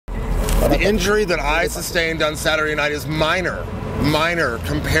The injury that I sustained on Saturday night is minor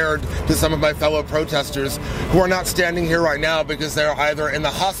compared to some of my fellow protesters who are not standing here right now because they're either in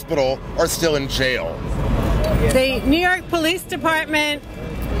the hospital or still in jail. The New York Police Department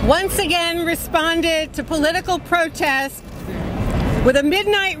once again responded to political protest with a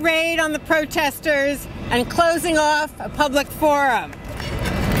midnight raid on the protesters and closing off a public forum.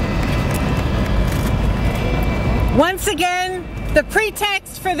 Once again, the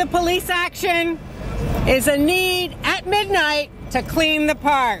pretext for the police action is a need at midnight to clean the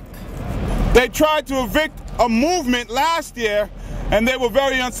park. They tried to evict a movement last year and they were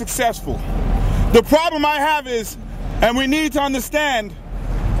very unsuccessful. The problem I have is, and we need to understand,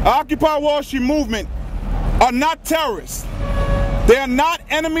 Occupy Wall Street movement are not terrorists. They are not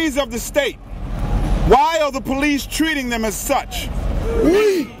enemies of the state. Why are the police treating them as such?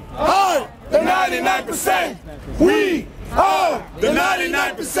 We are the 99%. We are the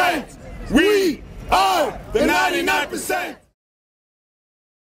 99%. We are the 99%.